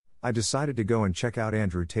I decided to go and check out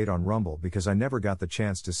Andrew Tate on Rumble because I never got the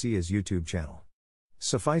chance to see his YouTube channel.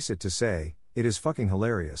 Suffice it to say, it is fucking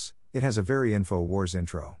hilarious. It has a very InfoWars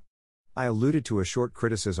intro. I alluded to a short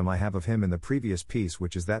criticism I have of him in the previous piece,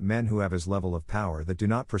 which is that men who have his level of power that do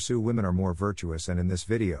not pursue women are more virtuous, and in this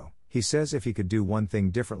video, he says if he could do one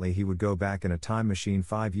thing differently he would go back in a time machine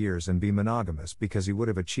 5 years and be monogamous because he would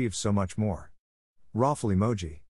have achieved so much more. Raffle emoji.